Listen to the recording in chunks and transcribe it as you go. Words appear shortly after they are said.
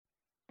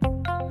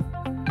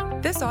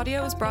This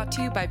audio is brought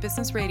to you by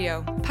Business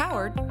Radio,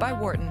 powered by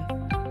Wharton.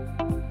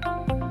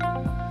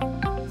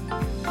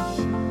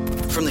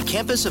 From the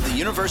campus of the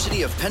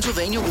University of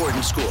Pennsylvania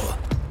Wharton School,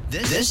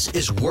 this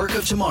is Work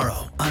of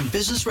Tomorrow on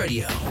Business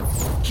Radio.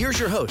 Here's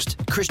your host,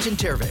 Christian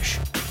Tervish.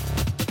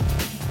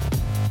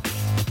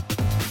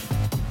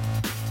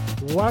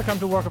 Welcome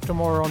to Work of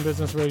Tomorrow on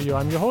Business Radio.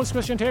 I'm your host,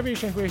 Christian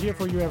Tervish, and we're here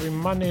for you every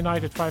Monday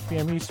night at 5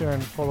 p.m. Eastern,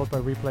 followed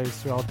by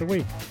replays throughout the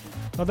week.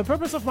 Now, the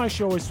purpose of my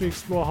show is to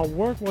explore how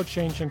work will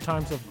change in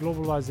times of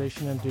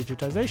globalization and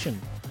digitization.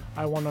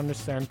 I want to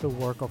understand the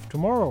work of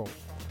tomorrow.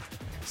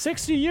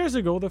 60 years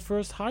ago, the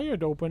first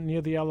Hyatt opened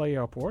near the LA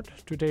airport.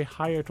 Today,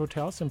 Hyatt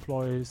Hotels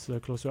employs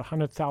close to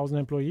 100,000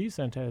 employees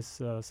and has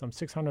some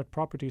 600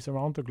 properties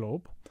around the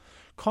globe.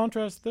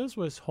 Contrast this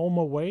with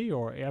HomeAway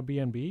or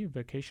Airbnb.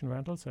 Vacation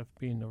rentals have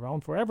been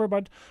around forever,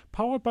 but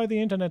powered by the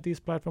internet, these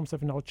platforms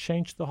have now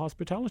changed the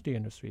hospitality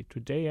industry.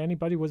 Today,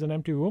 anybody with an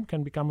empty room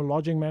can become a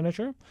lodging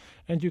manager,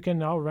 and you can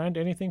now rent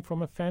anything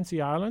from a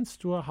fancy island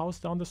to a house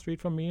down the street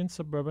from me in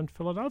suburban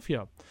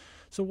Philadelphia.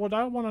 So what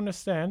I want to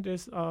understand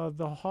is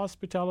the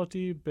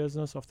hospitality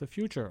business of the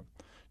future.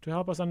 To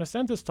help us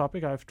understand this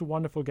topic, I have two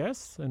wonderful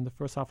guests. In the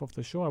first half of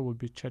the show, I will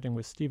be chatting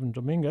with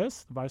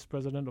Dominguez, the Vice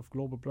President of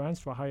Global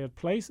Brands for Hyatt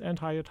Place and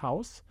Hyatt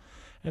House.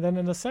 And then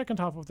in the second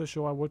half of the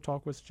show, I will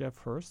talk with Jeff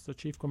Hurst, the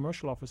Chief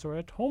Commercial Officer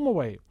at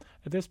HomeAway.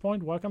 At this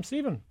point, welcome,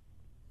 Stephen.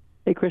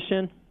 Hey,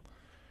 Christian.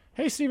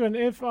 Hey, Stephen,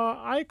 if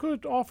I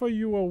could offer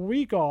you a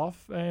week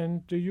off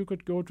and you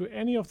could go to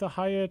any of the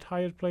Hyatt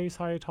Place,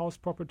 Hyatt House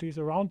properties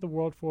around the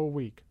world for a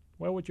week,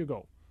 where would you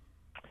go?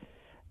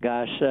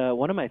 Gosh,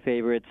 one of my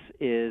favorites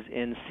is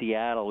in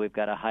Seattle. We've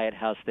got a Hyatt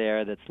House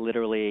there that's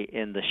literally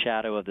in the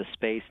shadow of the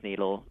Space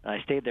Needle. I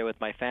stayed there with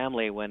my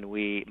family when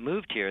we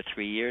moved here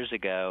 3 years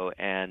ago,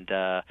 and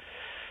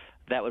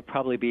that would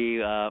probably be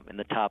in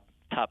the top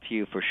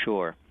few for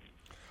sure.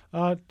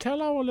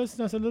 Tell our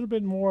listeners a little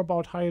bit more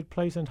about Hyatt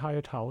Place and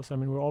Hyatt House. I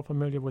mean, we're all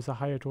familiar with the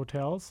Hyatt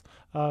hotels.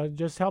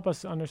 Just help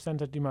us understand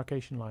the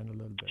demarcation line a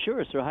little bit.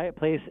 Sure. So Hyatt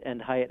Place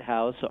and Hyatt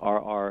House are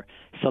our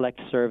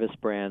select service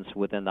brands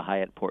within the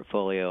Hyatt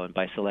portfolio. And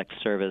by select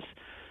service,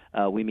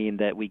 we mean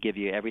that we give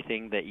you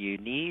everything that you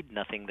need,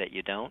 nothing that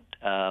you don't.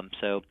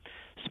 So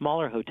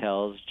smaller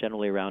hotels,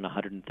 generally around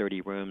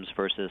 130 rooms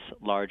versus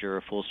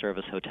larger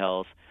full-service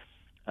hotels,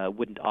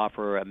 wouldn't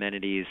offer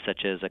amenities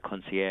such as a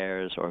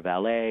concierge or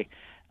valet,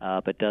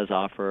 but does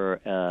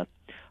offer a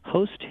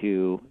host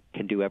who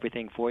can do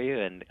everything for you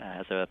and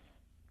has a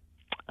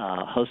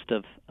host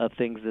of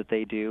things that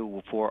they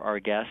do for our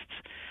guests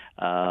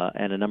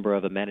and a number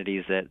of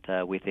amenities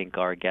that we think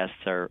our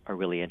guests are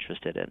really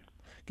interested in.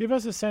 Give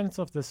us a sense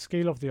of the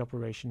scale of the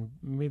operation,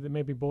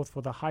 maybe both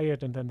for the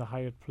Hyatt and then the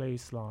Hyatt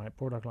Place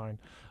product line.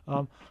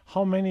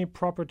 How many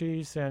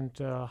properties and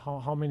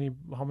how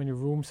many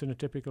rooms in a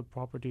typical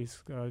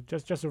properties?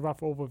 Just a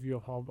rough overview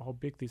of how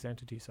big these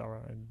entities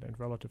are and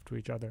relative to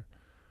each other.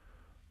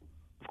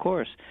 Of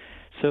course.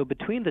 So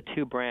between the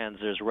two brands,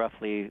 there's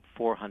roughly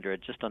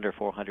 400, just under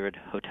 400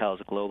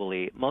 hotels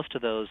globally. Most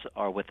of those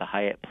are with the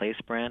Hyatt Place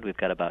brand. We've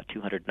got about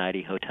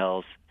 290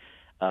 hotels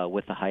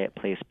with the Hyatt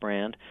Place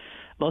brand.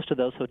 Most of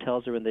those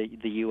hotels are in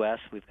the U.S.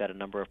 We've got a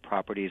number of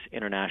properties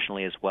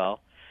internationally as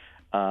well.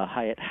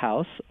 Hyatt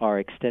House, our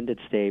extended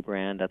stay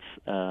brand,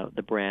 that's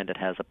the brand that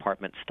has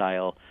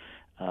apartment-style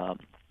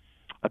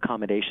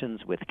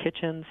accommodations with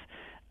kitchens,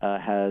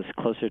 has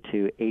closer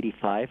to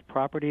 85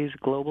 properties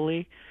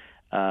globally.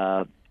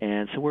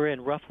 And so we're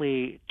in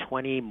roughly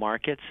 20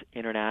 markets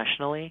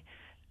internationally.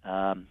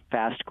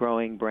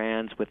 Fast-growing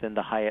brands within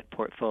the Hyatt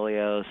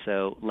portfolio.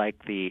 So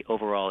like the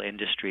overall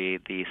industry,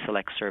 the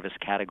select service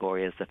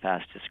category is the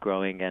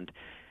fastest-growing, and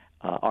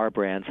our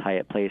brands,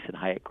 Hyatt Place and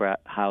Hyatt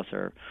House,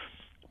 are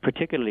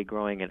particularly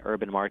growing in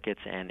urban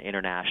markets and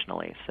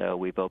internationally. So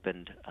we've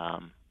opened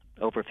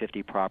over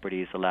 50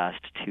 properties the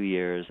last 2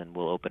 years, and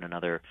we'll open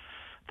another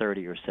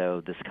 30 or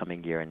so this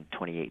coming year in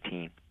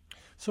 2018.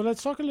 So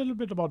let's talk a little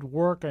bit about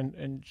work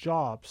and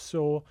jobs.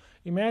 So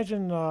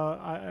imagine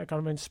I kind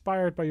of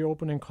inspired by your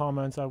opening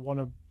comments. I want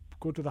to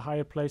go to the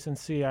Hyatt Place in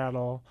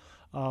Seattle,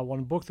 want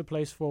to book the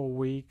place for a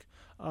week.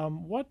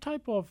 What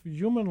type of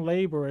human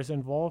labor is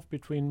involved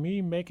between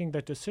me making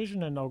that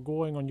decision and now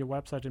going on your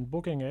website and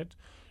booking it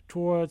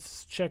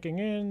towards checking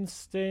in,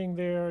 staying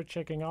there,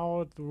 checking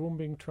out, the room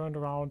being turned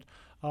around?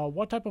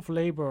 What type of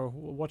labor,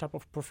 what type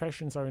of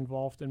professions are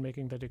involved in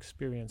making that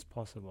experience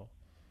possible?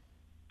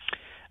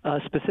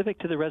 Specific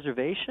to the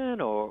reservation,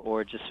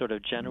 or just sort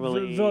of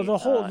generally the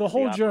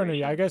whole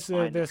journey. I guess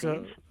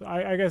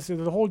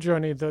the whole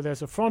journey.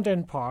 There's a front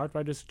end part,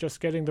 right? It's just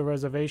getting the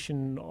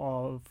reservation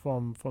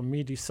from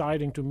me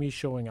deciding to me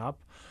showing up.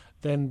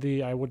 Then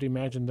I would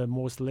imagine the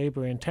most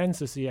labor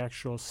intense is the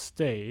actual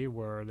stay,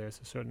 where there's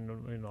a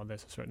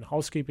certain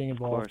housekeeping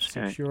involved, course,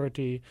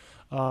 security.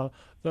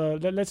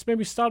 Let's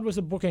maybe start with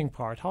the booking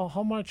part.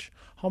 How much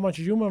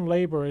human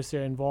labor is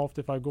there involved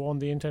if I go on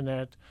the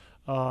internet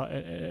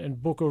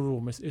and book a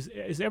room?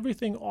 Is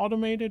everything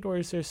automated, or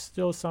is there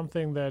still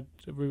something that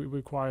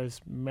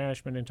requires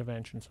management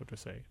intervention, so to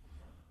say?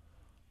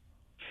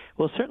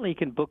 Well, certainly you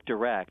can book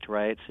direct,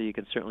 right? So you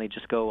can certainly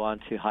just go on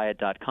to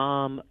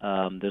Hyatt.com.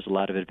 There's a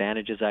lot of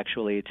advantages,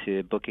 actually,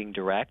 to booking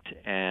direct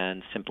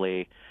and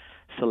simply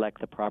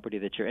select the property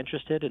that you're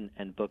interested in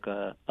and book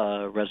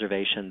a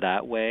reservation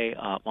that way.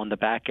 On the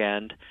back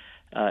end,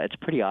 it's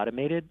pretty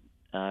automated.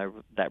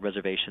 That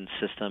reservation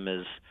system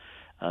is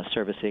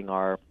servicing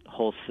our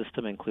whole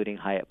system, including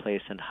Hyatt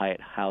Place and Hyatt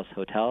House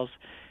hotels.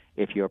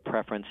 If your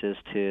preference is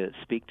to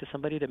speak to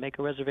somebody to make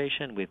a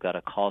reservation, we've got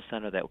a call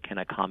center that can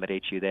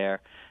accommodate you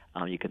there.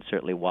 You can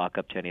certainly walk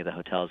up to any of the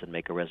hotels and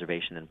make a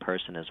reservation in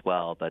person as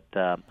well. But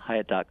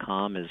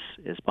Hyatt.com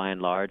is by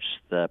and large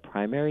the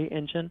primary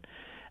engine.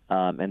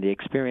 And the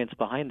experience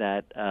behind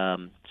that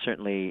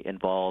certainly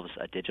involves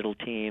a digital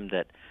team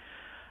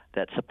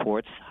that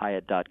supports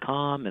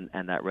Hyatt.com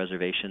and that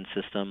reservation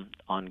system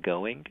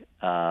ongoing.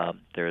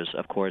 There's,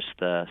 of course,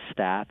 the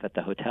staff at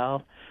the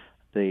hotel.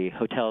 The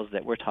hotels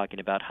that we're talking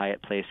about,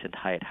 Hyatt Place and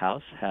Hyatt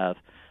House, have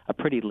a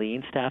pretty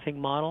lean staffing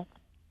model.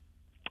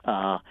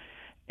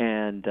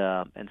 And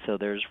so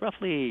there's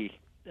roughly,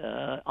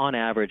 on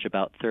average,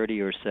 about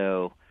 30 or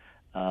so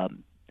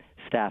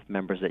staff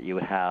members that you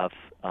would have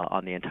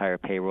on the entire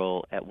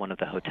payroll at one of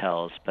the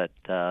hotels. But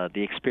the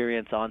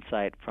experience on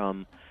site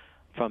from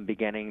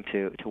beginning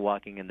to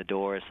walking in the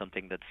door is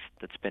something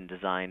that's been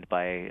designed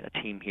by a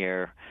team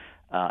here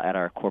at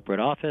our corporate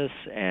office,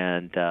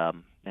 and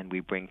we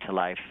bring to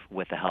life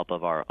with the help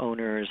of our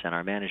owners and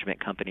our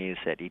management companies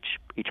at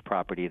each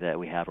property that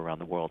we have around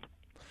the world.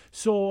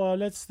 So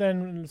let's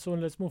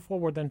move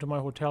forward then to my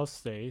hotel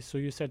stay. So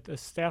you said a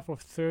staff of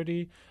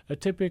 30. A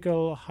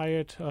typical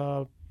Hyatt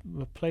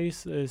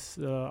place is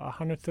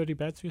 130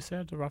 beds. You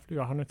said roughly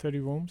 130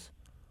 rooms.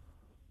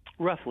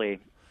 Roughly,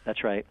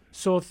 that's right.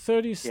 So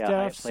 30 staff.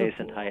 Hyatt Place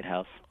and Hyatt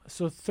House.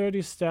 So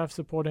 30 staff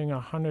supporting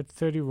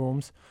 130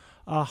 rooms.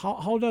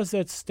 How does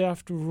that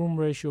staff-to-room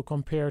ratio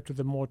compare to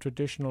the more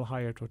traditional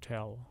Hyatt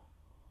hotel?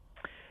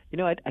 You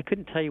know, I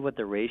couldn't tell you what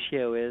the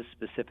ratio is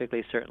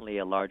specifically. Certainly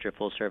a larger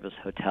full-service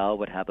hotel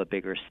would have a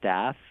bigger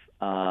staff,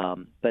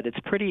 but it's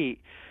pretty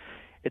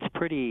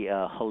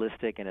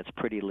holistic and it's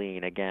pretty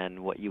lean.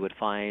 Again, what you would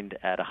find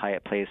at a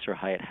Hyatt Place or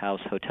Hyatt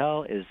House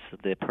hotel is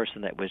the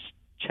person that was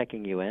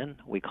checking you in,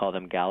 we call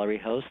them gallery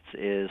hosts,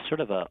 is sort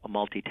of a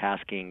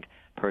multitasking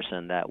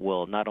person that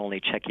will not only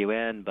check you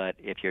in, but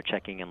if you're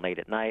checking in late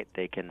at night,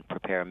 they can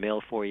prepare a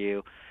meal for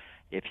you.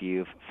 If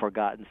you've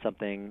forgotten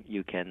something,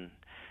 you can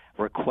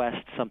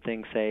request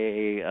something,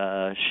 say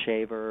a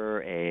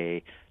shaver,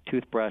 a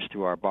toothbrush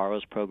through our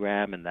Borrows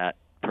program, and that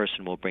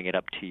person will bring it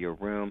up to your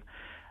room.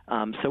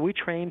 So we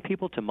train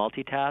people to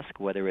multitask,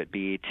 whether it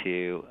be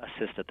to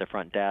assist at the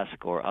front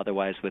desk or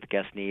otherwise with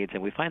guest needs.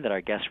 And we find that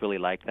our guests really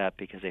like that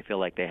because they feel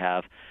like they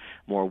have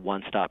more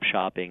one-stop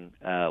shopping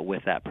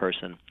with that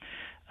person.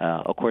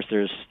 Of course,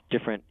 there's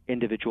different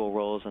individual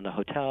roles in the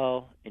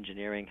hotel,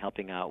 engineering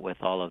helping out with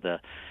all of the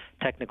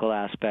technical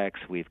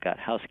aspects. We've got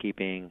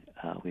housekeeping.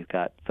 We've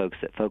got folks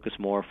that focus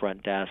more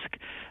front desk.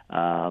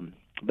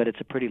 But it's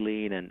a pretty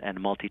lean and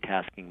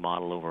multitasking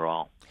model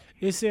overall.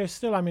 Is there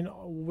still, I mean,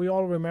 we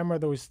all remember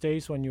those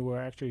days when you were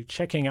actually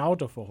checking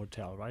out of a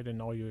hotel, right? And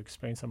now you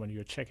explain someone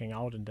you're checking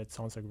out, and that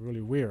sounds like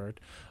really weird.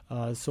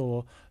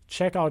 So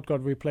checkout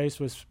got replaced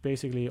with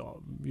basically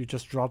you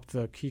just dropped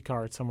the key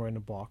card somewhere in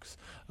a box.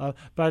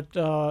 But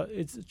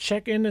it's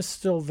check-in is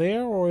still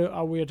there, or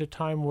are we at a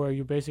time where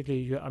you basically,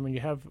 you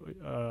have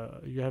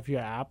your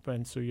app,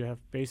 and so you have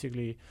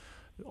basically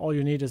all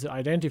you need is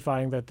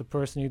identifying that the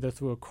person either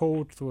through a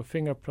code, through a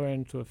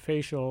fingerprint, through a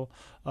facial.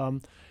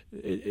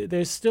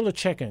 There's still a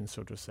check-in,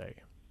 so to say.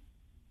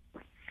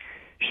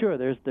 Sure,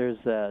 there's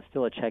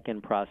still a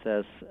check-in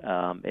process.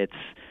 It's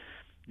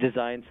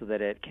designed so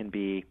that it can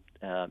be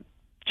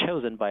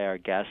chosen by our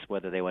guests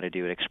whether they want to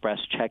do an express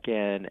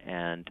check-in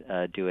and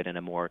do it in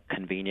a more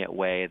convenient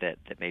way that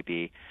may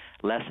be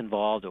less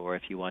involved, or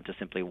if you want to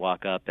simply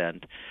walk up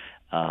and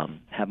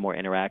have more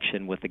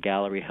interaction with the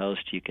gallery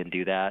host, you can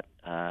do that.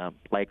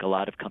 Like a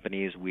lot of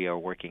companies, we are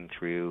working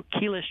through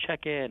keyless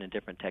check-in and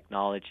different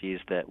technologies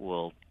that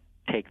will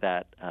take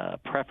that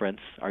preference,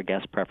 our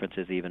guest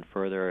preferences, even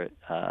further.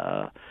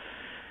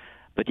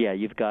 But yeah,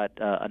 you've got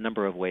a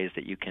number of ways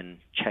that you can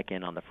check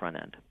in on the front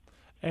end.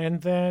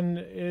 And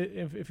then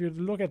if you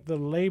look at the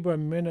labor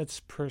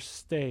minutes per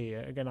stay,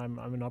 again, I'm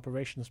an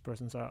operations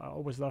person, so I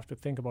always love to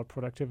think about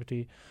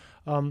productivity.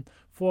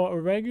 For a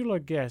regular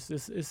guest,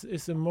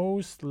 is the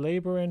most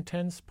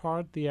labor-intense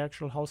part the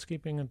actual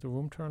housekeeping and the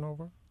room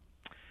turnover?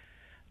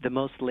 The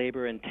most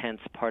labor-intense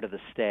part of the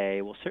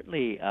stay, well,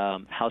 certainly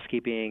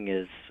housekeeping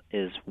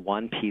is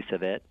one piece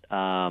of it.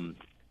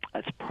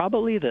 It's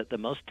probably the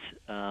most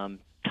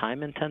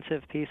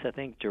time-intensive piece, I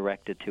think,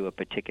 directed to a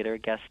particular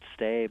guest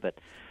stay, but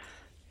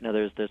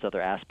there's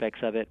other aspects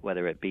of it,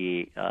 whether it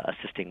be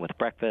assisting with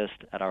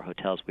breakfast. At our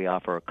hotels, we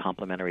offer a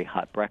complimentary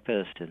hot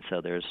breakfast, and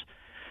so there's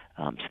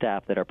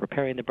staff that are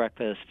preparing the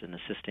breakfast and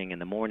assisting in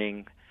the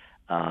morning.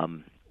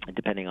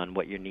 Depending on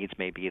what your needs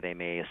may be, they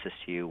may assist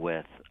you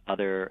with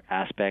other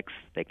aspects.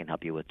 They can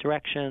help you with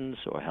directions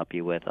or help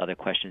you with other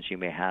questions you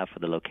may have for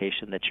the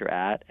location that you're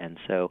at. And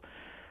so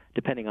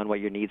depending on what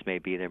your needs may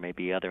be, there may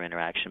be other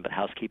interaction. But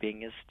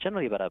housekeeping is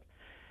generally about a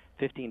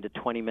 15 to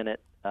 20 minute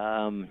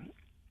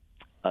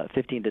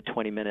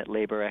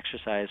labor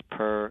exercise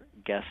per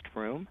guest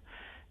room,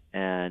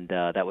 and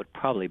that would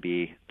probably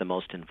be the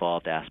most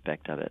involved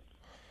aspect of it.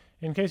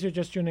 In case you're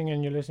just tuning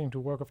in, you're listening to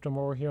Work of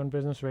Tomorrow here on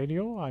Business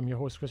Radio. I'm your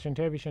host, Christian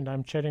Terwiesch, and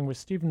I'm chatting with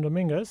Stephen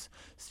Dominguez.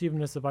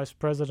 Stephen is the Vice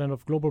President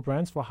of Global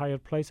Brands for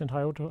Hyatt Place and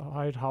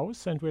Hyatt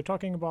House, and we're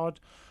talking about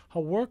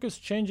how work is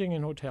changing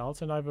in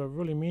hotels. And I have a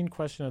really mean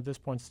question at this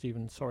point,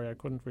 Stephen. Sorry, I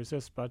couldn't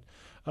resist, but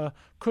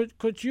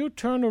could you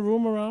turn a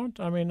room around?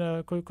 I mean,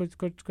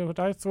 could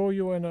I throw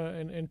you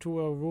into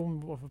a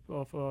room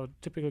of a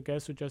typical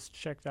guest who just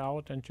checked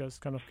out and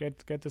just kind of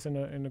get this in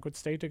a good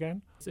state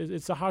again?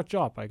 It's a hard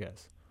job, I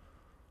guess.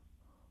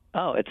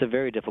 Oh, it's a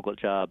very difficult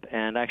job,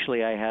 and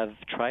actually, I have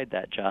tried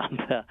that job.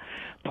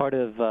 Part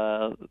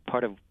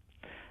of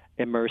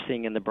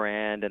immersing in the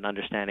brand and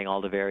understanding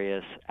all the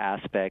various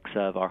aspects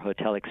of our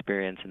hotel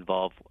experience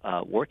involve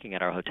working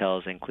at our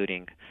hotels,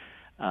 including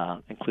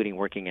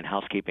working in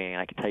housekeeping.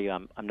 And I can tell you,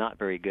 I'm not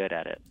very good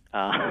at it.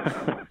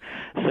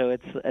 So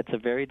it's a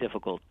very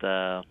difficult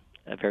job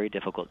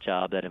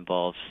that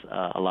involves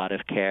a lot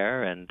of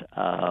care and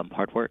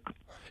hard work.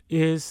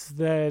 Is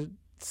that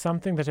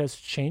something that has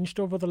changed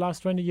over the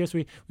last 20 years?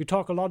 We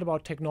talk a lot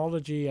about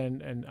technology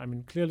and I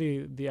mean,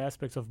 clearly the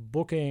aspects of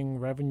booking,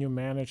 revenue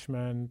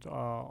management,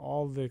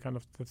 all the kind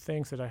of the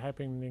things that are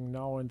happening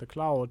now in the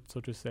cloud,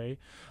 so to say.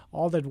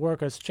 All that work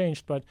has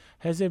changed, but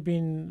has there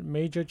been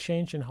major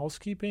change in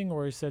housekeeping,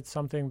 or is that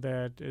something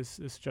that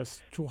is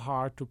just too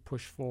hard to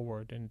push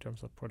forward in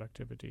terms of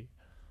productivity?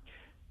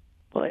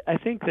 Well, I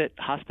think that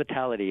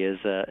hospitality is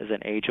an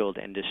age-old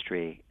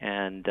industry,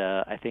 and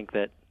I think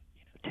that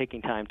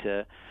taking time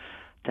to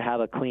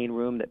have a clean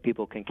room that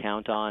people can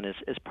count on is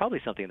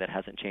probably something that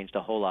hasn't changed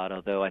a whole lot,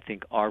 although I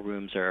think our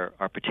rooms are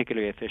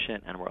particularly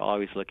efficient, and we're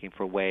always looking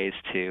for ways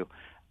to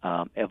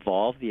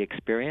evolve the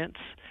experience.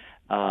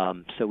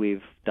 So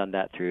we've done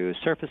that through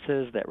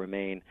surfaces that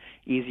remain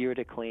easier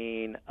to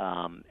clean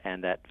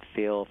and that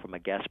feel, from a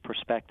guest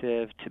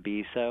perspective, to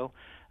be so.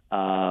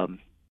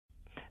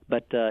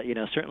 But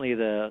certainly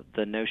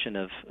the notion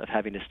of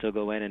having to still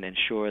go in and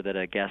ensure that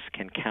a guest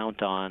can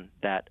count on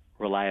that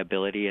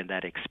reliability and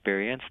that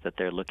experience that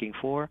they're looking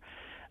for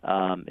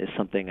is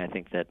something I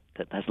think that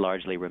has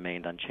largely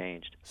remained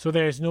unchanged. So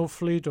there's no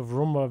fleet of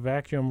Roomba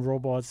vacuum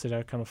robots that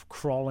are kind of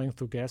crawling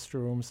through guest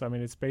rooms. I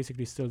mean, it's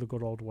basically still the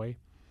good old way.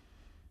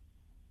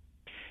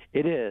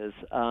 It is,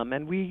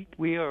 and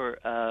we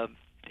are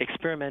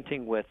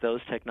experimenting with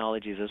those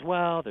technologies as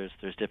well.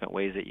 There's different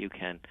ways that you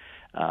can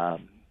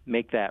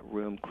make that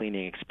room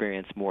cleaning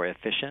experience more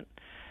efficient.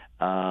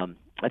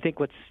 I think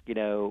what's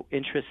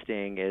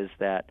interesting is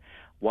that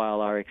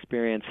while our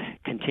experience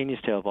continues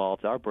to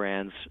evolve, our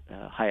brands,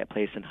 Hyatt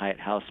Place and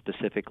Hyatt House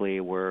specifically,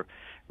 were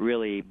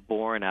really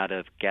born out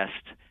of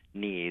guest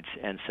needs.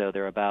 And so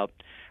they're about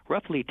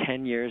roughly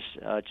 10 years,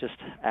 just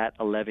at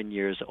 11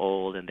 years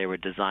old, and they were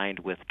designed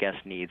with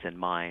guest needs in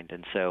mind.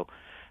 And so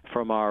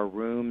from our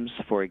rooms,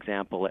 for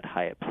example, at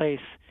Hyatt Place,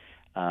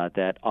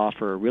 that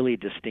offer really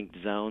distinct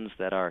zones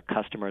that our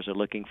customers are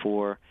looking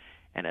for,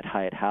 and at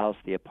Hyatt House,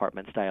 the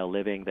apartment-style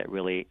living that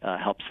really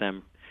helps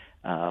them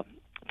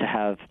to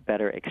have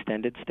better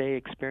extended stay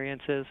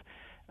experiences.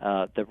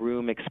 The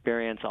room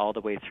experience all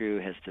the way through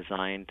has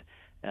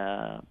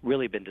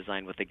really been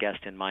designed with the guest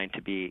in mind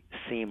to be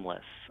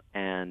seamless.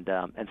 And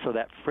so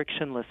that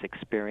frictionless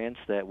experience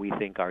that we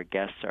think our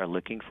guests are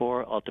looking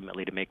for,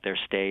 ultimately to make their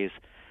stays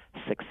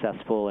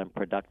successful and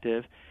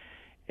productive,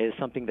 is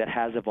something that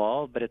has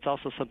evolved, but it's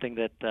also something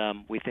that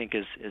we think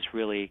is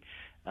really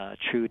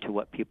true to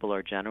what people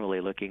are generally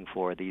looking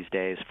for these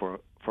days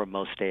for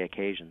most stay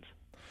occasions.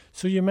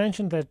 So you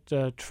mentioned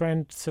that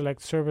trend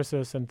select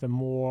services and the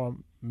more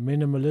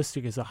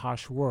minimalistic is a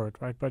harsh word,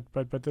 right?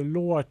 But the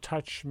lower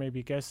touch,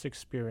 maybe guest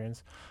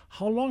experience.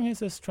 How long has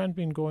this trend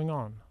been going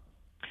on?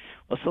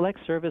 Well, select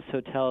service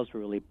hotels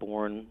were really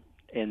born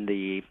in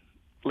the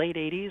late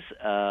 80s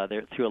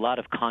through a lot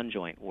of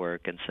conjoint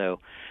work, and so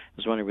it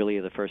was one of really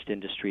the first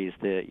industries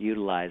that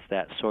utilized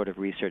that sort of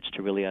research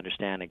to really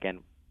understand, again,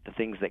 the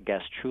things that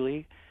guests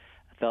truly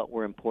felt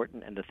were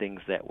important and the things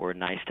that were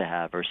nice to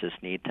have versus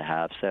need to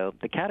have. So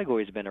the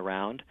category's been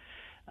around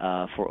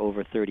for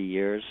over 30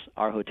 years.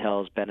 Our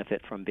hotels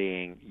benefit from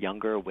being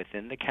younger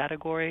within the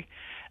category,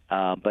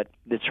 but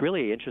it's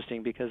really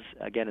interesting because,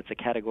 again, it's a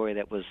category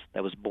that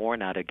was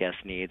born out of guest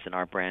needs, and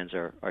our brands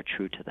are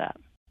true to that.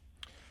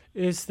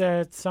 Is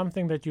that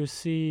something that you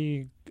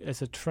see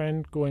as a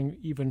trend going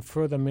even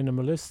further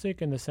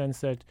minimalistic, in the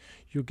sense that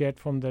you get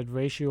from that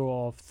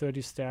ratio of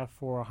 30 staff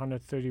for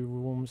 130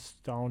 rooms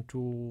down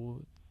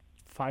to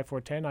 5 or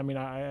 10? I mean,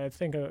 I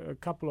think a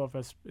couple of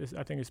us,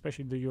 I think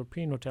especially the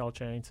European hotel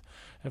chains,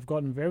 have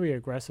gotten very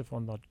aggressive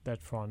on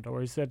that front.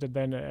 Or is that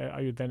then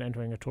are you then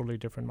entering a totally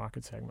different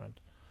market segment?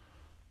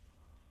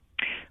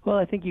 Well,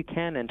 I think you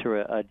can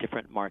enter a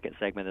different market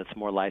segment that's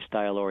more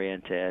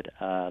lifestyle-oriented.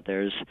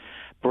 There's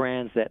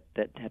brands that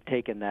have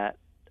taken that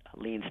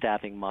lean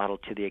staffing model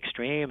to the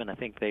extreme, and I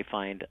think they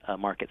find a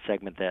market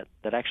segment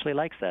that actually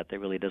likes that. They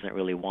really doesn't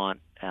really want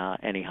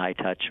any high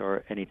touch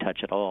or any touch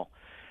at all.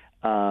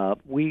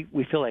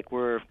 We feel like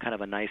we're kind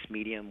of a nice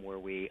medium where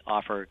we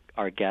offer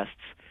our guests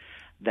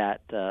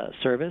that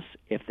service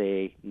if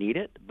they need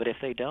it, but if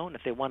they don't,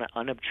 if they want an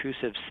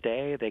unobtrusive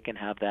stay, they can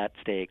have that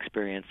stay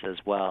experience as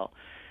well.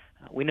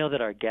 We know that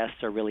our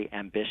guests are really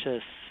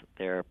ambitious,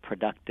 they're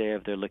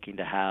productive, they're looking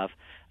to have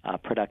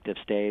productive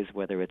stays,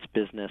 whether it's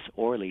business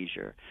or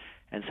leisure.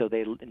 And so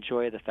they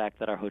enjoy the fact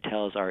that our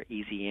hotels are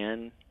easy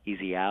in,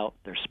 easy out.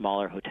 They're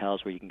smaller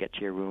hotels where you can get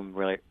to your room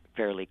really,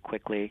 fairly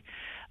quickly.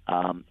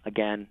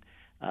 Again,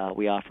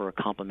 we offer a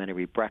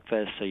complimentary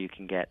breakfast, so you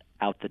can get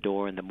out the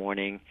door in the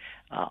morning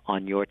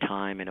on your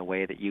time in a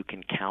way that you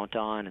can count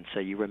on, and so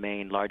you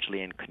remain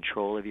largely in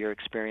control of your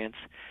experience.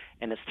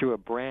 And it's through a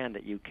brand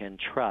that you can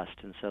trust,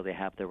 and so they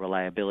have the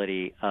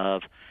reliability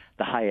of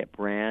the Hyatt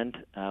brand,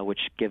 which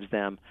gives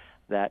them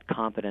that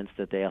confidence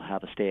that they'll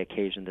have a stay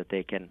occasion that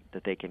they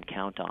can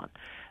count on.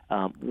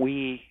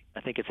 I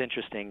think it's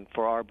interesting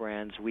for our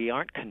brands. We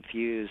aren't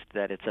confused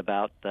that it's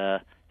about the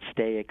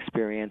stay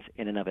experience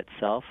in and of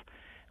itself.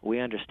 We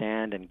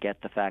understand and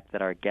get the fact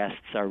that our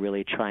guests are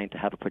really trying to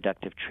have a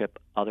productive trip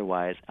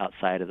otherwise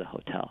outside of the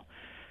hotel.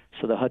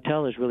 So the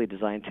hotel is really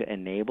designed to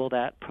enable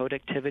that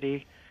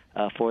productivity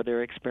for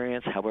their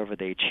experience, however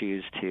they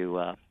choose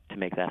to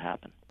make that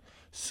happen.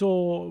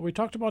 So we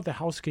talked about the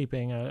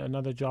housekeeping,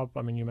 another job.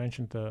 I mean, you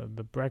mentioned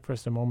the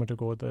breakfast a moment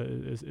ago.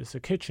 Is the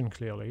kitchen,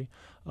 clearly.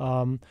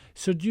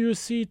 So do you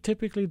see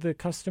typically the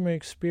customer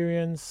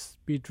experience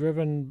be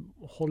driven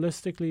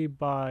holistically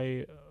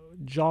by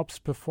jobs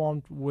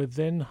performed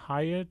within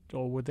Hyatt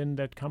or within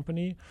that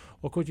company?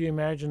 Or could you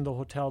imagine the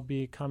hotel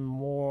become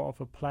more of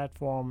a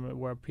platform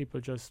where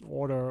people just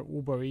order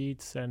Uber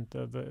Eats and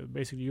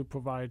basically you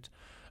provide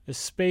a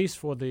space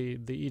for the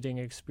eating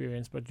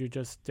experience, but you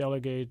just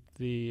delegate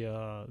the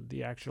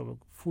actual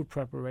food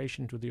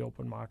preparation to the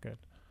open market?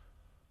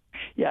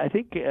 Yeah, I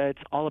think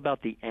it's all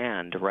about the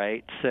and,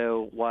 right?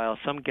 So while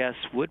some guests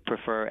would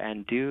prefer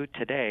and do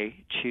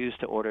today choose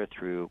to order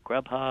through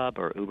Grubhub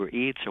or Uber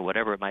Eats or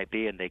whatever it might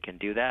be, and they can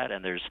do that,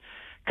 and there's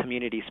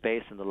community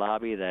space in the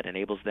lobby that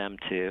enables them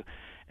to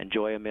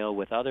enjoy a meal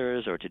with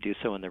others or to do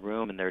so in the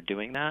room, and they're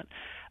doing that.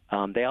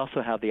 They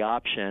also have the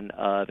option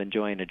of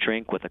enjoying a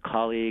drink with a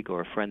colleague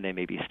or a friend they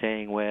may be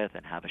staying with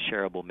and have a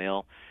shareable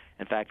meal.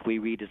 In fact, we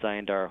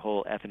redesigned our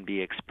whole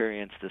F&B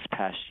experience this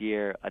past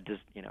year,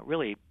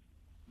 really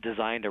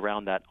designed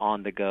around that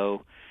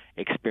on-the-go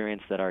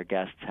experience that our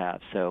guests have.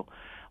 So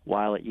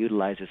while it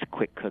utilizes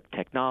quick cook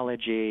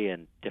technology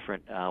and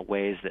different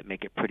ways that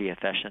make it pretty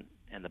efficient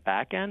in the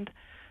back end,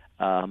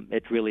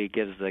 it really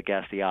gives the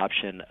guest the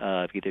option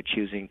of either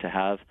choosing to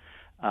have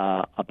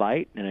a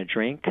bite and a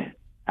drink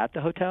at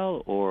the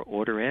hotel or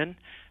order in,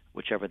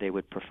 whichever they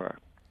would prefer.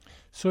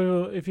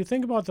 So if you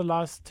think about the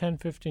last 10,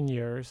 15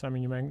 years, I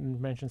mean, you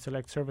mentioned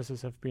select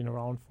services have been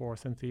around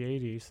since the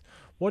 80s.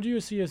 What do you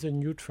see as a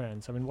new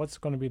trends? I mean, what's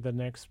going to be the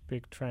next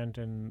big trend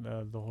in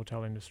the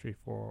hotel industry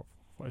for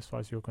as far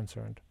as you're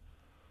concerned?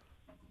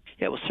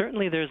 Yeah, well,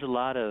 certainly there's a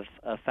lot of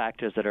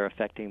factors that are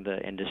affecting the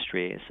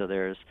industry. So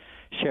there's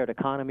shared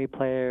economy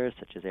players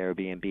such as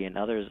Airbnb and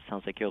others. It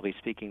sounds like you'll be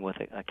speaking with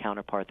a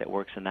counterpart that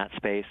works in that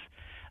space.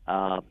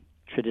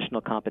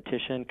 Traditional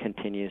competition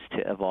continues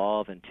to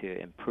evolve and to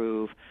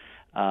improve.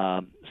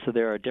 So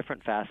there are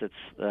different facets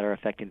that are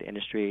affecting the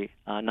industry,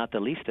 not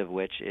the least of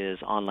which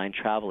is online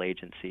travel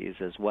agencies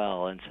as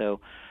well. And so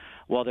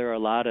while there are a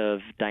lot of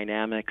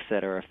dynamics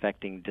that are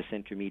affecting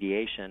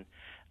disintermediation,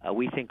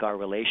 we think our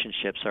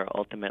relationships are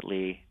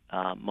ultimately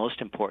most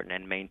important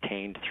and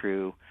maintained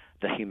through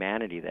the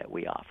humanity that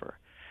we offer.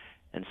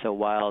 And so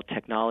while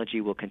technology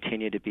will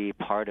continue to be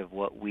part of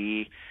what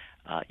we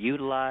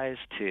utilize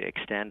to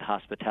extend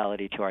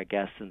hospitality to our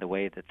guests in the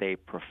way that they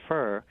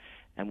prefer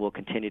and will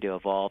continue to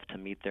evolve to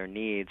meet their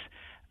needs,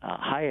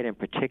 Hyatt in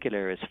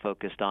particular is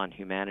focused on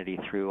humanity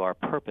through our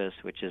purpose,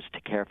 which is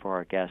to care for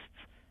our guests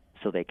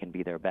so they can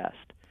be their best.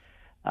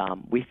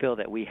 We feel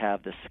that we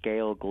have the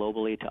scale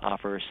globally to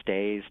offer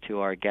stays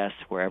to our guests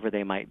wherever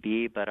they might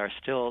be, but are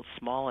still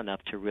small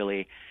enough to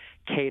really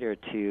cater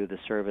to the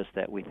service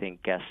that we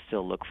think guests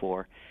still look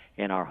for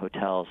in our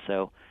hotels.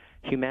 So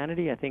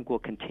humanity, I think, will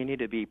continue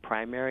to be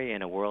primary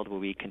in a world where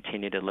we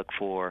continue to look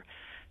for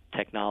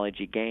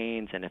technology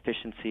gains and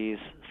efficiencies,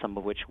 some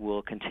of which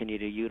we'll continue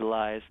to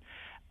utilize,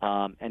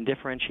 and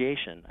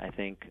differentiation, I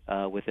think,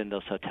 within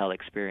those hotel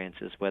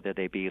experiences, whether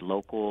they be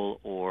local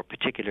or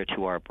particular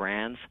to our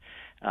brands.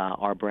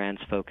 Our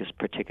brands focus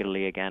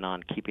particularly, again,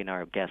 on keeping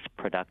our guests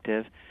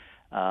productive.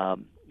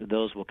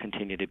 Those will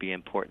continue to be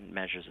important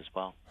measures as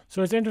well.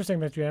 So it's interesting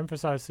that you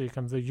emphasize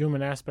the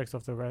human aspects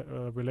of the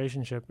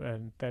relationship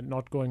and that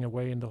not going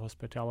away in the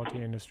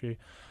hospitality industry.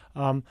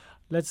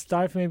 Let's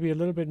dive maybe a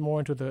little bit more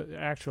into the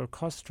actual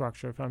cost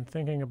structure. If I'm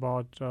thinking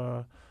about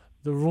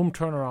the room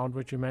turnaround,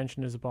 which you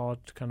mentioned is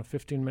about kind of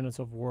 15 minutes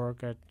of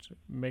work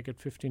make it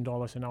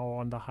 $15 an hour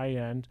on the high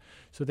end.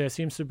 So there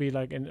seems to be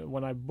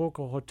when I book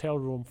a hotel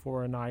room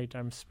for a night,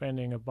 I'm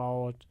spending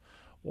about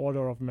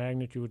order of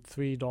magnitude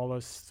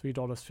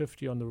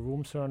 $3.50 on the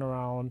room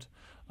turnaround.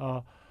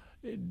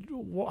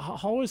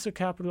 How is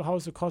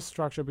the cost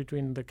structure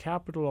between the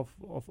capital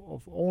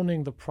of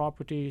owning the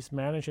properties,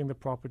 managing the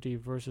property,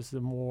 versus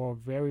the more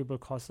variable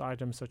cost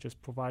items such as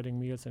providing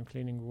meals and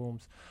cleaning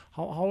rooms?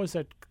 How has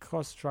that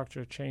cost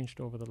structure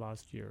changed over the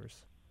last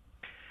years?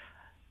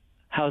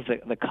 How's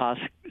the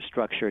cost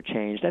structure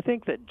changed? I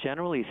think that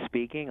generally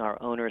speaking,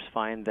 our owners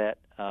find that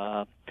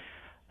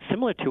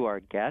similar to our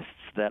guests,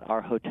 that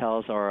our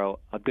hotels are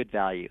a good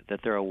value,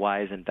 that they're a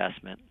wise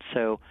investment.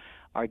 So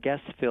our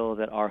guests feel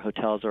that our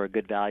hotels are a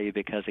good value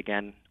because,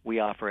 again, we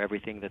offer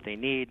everything that they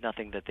need,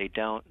 nothing that they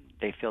don't.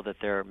 They feel that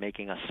they're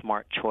making a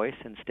smart choice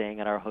in staying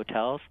at our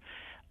hotels.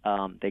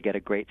 They get a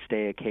great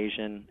stay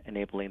occasion,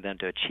 enabling them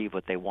to achieve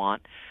what they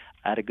want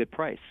at a good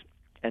price.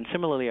 And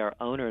similarly, our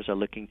owners are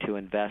looking to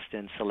invest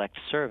in select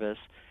service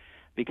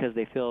because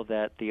they feel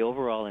that the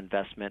overall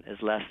investment is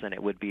less than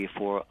it would be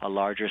for a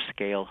larger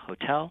scale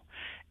hotel,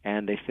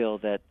 and they feel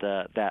that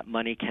that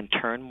money can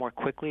turn more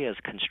quickly as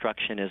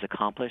construction is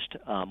accomplished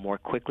more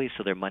quickly,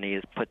 so their money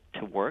is put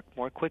to work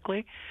more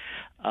quickly.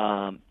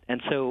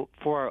 And so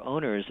for our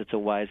owners, it's a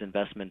wise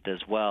investment as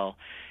well,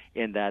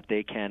 in that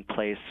they can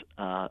place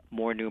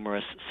more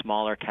numerous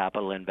smaller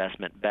capital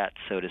investment bets,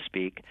 so to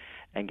speak,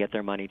 and get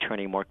their money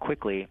turning more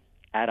quickly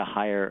at a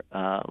higher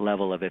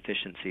level of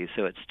efficiency.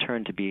 So it's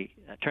turned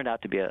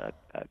out to be a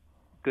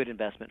good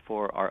investment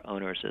for our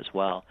owners as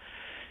well.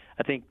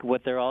 I think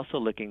what they're also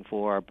looking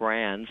for are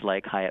brands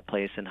like Hyatt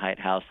Place and Hyatt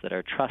House that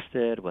are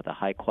trusted with a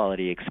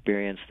high-quality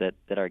experience that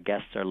our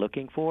guests are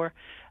looking for,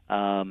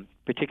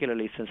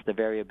 particularly since the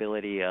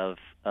variability of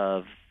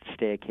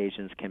stay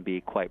occasions can be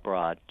quite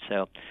broad.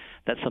 So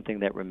that's something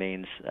that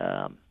remains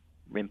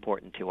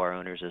important to our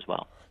owners as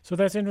well. So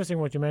that's interesting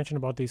what you mentioned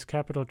about these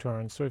capital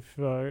turns. So if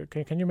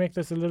can you make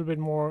this a little bit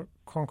more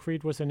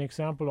concrete with an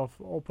example of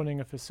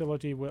opening a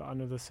facility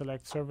under the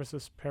select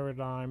services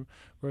paradigm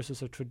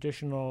versus a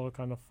traditional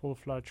kind of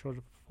full-fledged,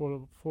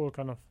 full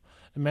kind of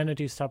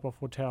amenities type of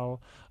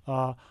hotel?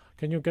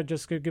 Can you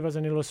just give us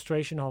an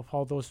illustration of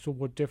how those two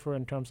would differ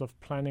in terms of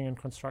planning and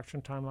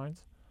construction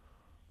timelines?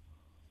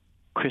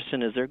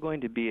 Christian, is there going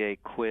to be a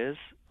quiz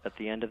at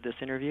the end of this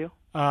interview?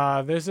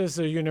 This is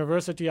a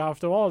university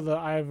after all.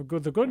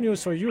 The good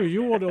news for you,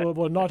 you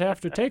will not have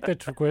to take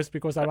that quiz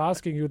because I'm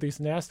asking you these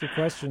nasty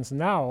questions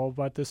now,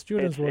 but the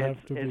students will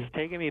have to It's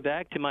taking me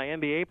back to my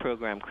MBA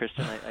program,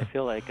 Christian. I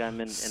feel like I'm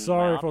in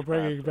Sorry for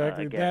bringing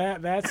back.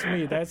 That's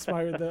me. That's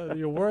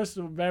your worst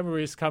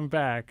memories come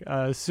back.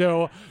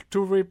 So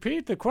to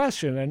repeat the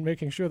question and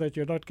making sure that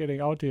you're not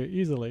getting out here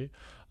easily,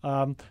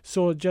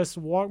 so just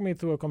walk me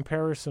through a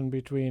comparison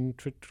between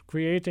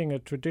creating a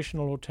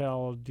traditional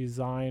hotel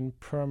design,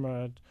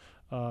 permit,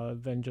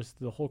 then just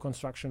the whole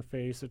construction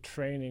phase, the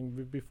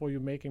training before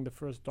you're making the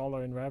first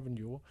dollar in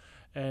revenue,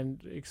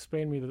 and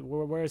explain me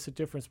where is the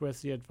difference,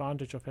 where's the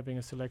advantage of having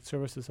a select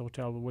services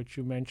hotel, which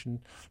you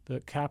mentioned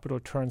the capital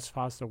turns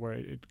faster, where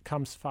it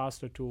comes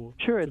faster to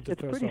Sure, to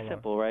it's pretty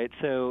simple, right?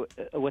 So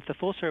with a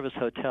full-service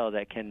hotel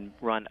that can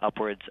run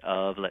upwards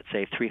of, let's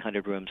say,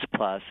 300 rooms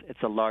plus,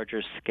 it's a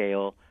larger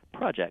scale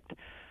project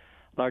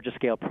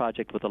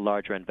with a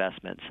larger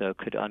investment, so it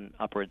could run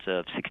upwards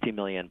of $60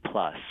 million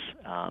plus.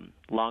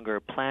 Longer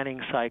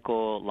planning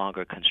cycle,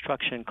 longer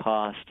construction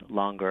cost,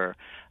 longer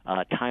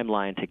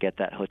timeline to get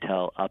that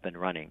hotel up and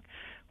running.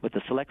 With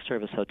the select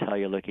service hotel,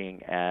 you're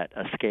looking at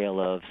a scale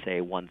of,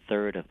 say,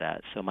 one-third of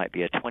that, so it might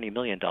be a $20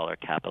 million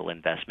capital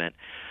investment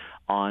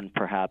on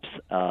perhaps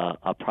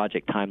a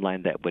project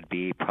timeline that would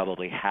be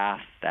probably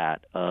half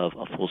that of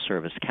a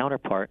full-service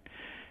counterpart.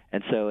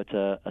 And so it's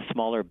a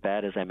smaller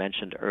bet, as I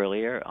mentioned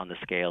earlier, on the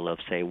scale of,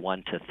 say,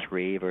 1 to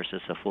 3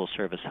 versus a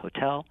full-service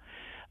hotel,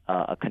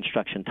 a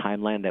construction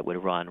timeline that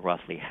would run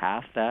roughly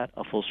half that,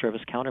 a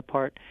full-service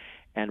counterpart,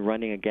 and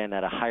running, again,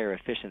 at a higher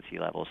efficiency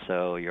level.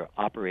 So your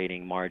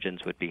operating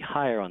margins would be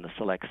higher on the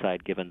select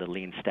side given the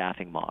lean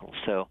staffing model.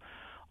 So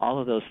all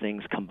of those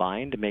things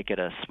combined to make it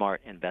a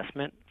smart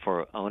investment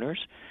for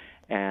owners.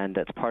 And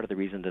that's part of the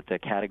reason that the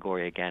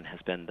category, again, has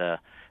been the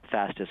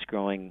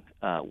fastest-growing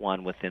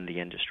one within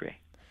the industry.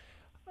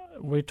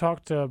 We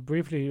talked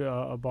briefly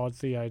about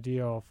the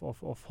idea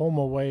of home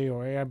away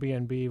or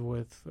Airbnb,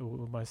 with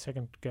my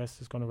second guest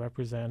is going to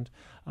represent.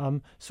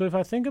 So if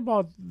I think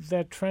about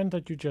that trend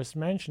that you just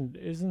mentioned,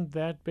 isn't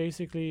that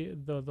basically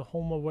the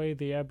home away,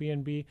 the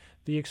Airbnb,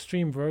 the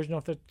extreme version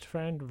of that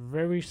trend?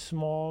 Very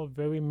small,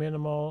 very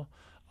minimal,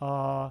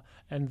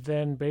 and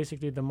then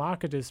basically the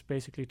market is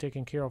basically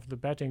taking care of the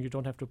betting. You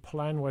don't have to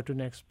plan where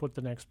to put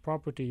the next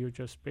property. You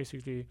just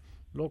basically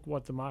look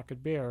what the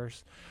market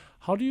bears.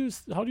 How do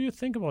you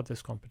think about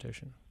this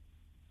competition?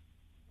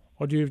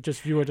 Or do you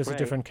just view it as a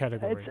different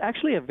category? It's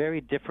actually a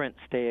very different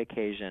stay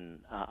occasion,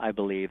 I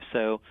believe.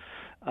 So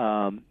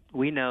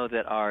we know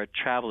that our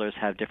travelers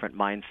have different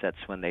mindsets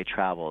when they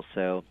travel.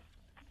 So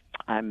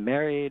I'm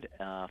married,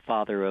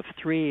 father of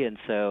 3, and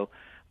so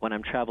when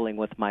I'm traveling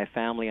with my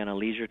family on a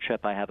leisure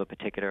trip, I have a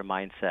particular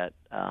mindset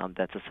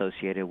that's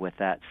associated with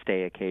that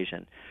stay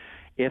occasion.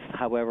 If,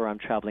 however, I'm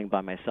traveling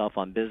by myself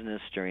on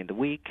business during the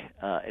week,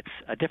 it's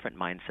a different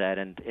mindset.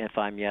 And if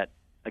I'm yet,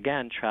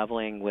 again,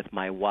 traveling with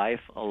my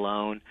wife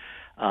alone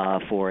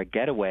for a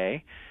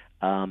getaway,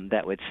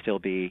 that would still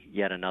be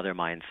yet another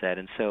mindset.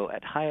 And so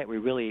at Hyatt, we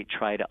really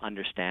try to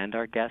understand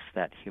our guests,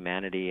 that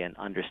humanity and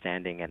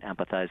understanding and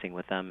empathizing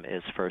with them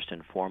is first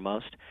and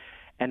foremost.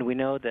 And we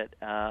know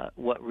that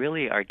what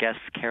really our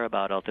guests care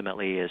about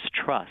ultimately is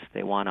trust.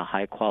 They want a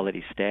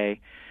high-quality stay.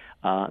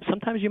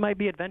 Sometimes you might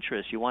be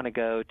adventurous. You want to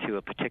go to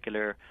a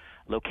particular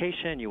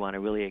location. You want to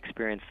really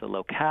experience the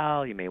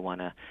locale. You may want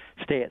to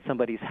stay at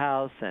somebody's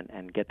house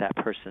and get that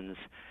person's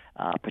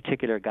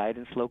particular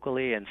guidance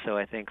locally. And so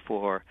I think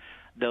for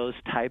those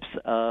types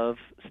of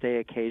stay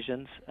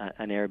occasions,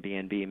 an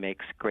Airbnb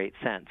makes great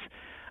sense.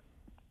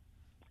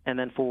 And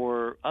then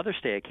for other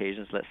stay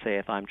occasions, let's say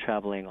if I'm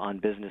traveling on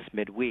business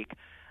midweek,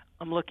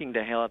 I'm looking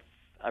to have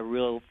a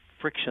real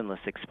frictionless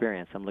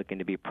experience. I'm looking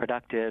to be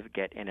productive,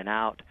 get in and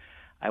out.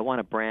 I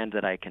want a brand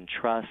that I can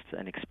trust,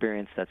 an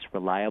experience that's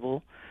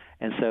reliable.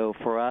 And so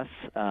for us,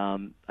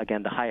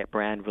 again, the Hyatt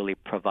brand really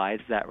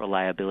provides that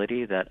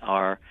reliability that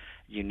our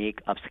unique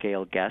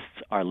upscale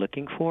guests are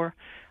looking for.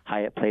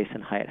 Hyatt Place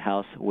and Hyatt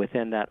House,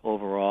 within that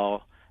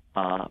overall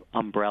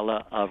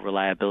umbrella of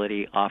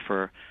reliability,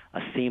 offer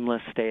a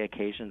seamless stay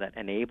occasion that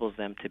enables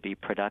them to be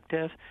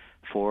productive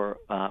for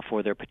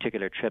their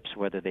particular trips,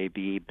 whether they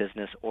be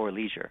business or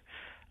leisure.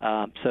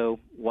 So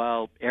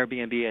while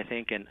Airbnb, I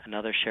think, and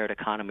other shared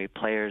economy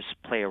players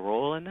play a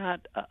role in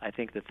that, I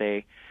think that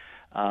they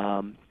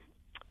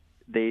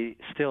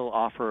still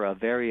offer a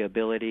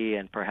variability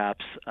and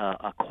perhaps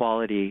a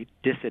quality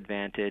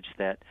disadvantage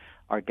that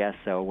our guests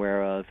are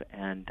aware of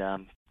and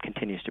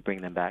continues to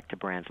bring them back to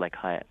brands like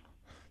Hyatt.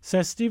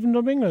 Says Stephen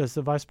Dominguez,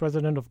 the Vice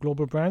President of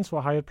Global Brands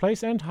for Hyatt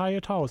Place and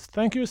Hyatt House.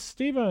 Thank you,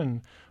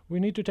 Stephen. We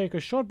need to take a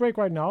short break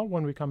right now.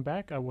 When we come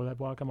back, I will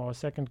welcome our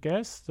second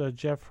guest,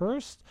 Jeff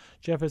Hurst.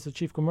 Jeff is the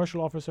Chief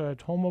Commercial Officer at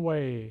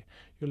HomeAway.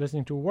 You're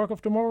listening to Work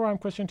of Tomorrow. I'm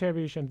Christian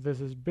Terwiesch, and this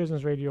is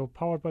Business Radio,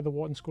 powered by the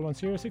Wharton School on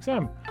Sirius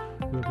XM.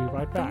 We'll be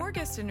right back. For more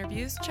guest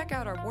interviews, check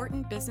out our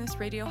Wharton Business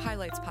Radio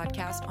Highlights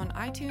podcast on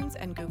iTunes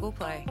and Google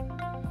Play.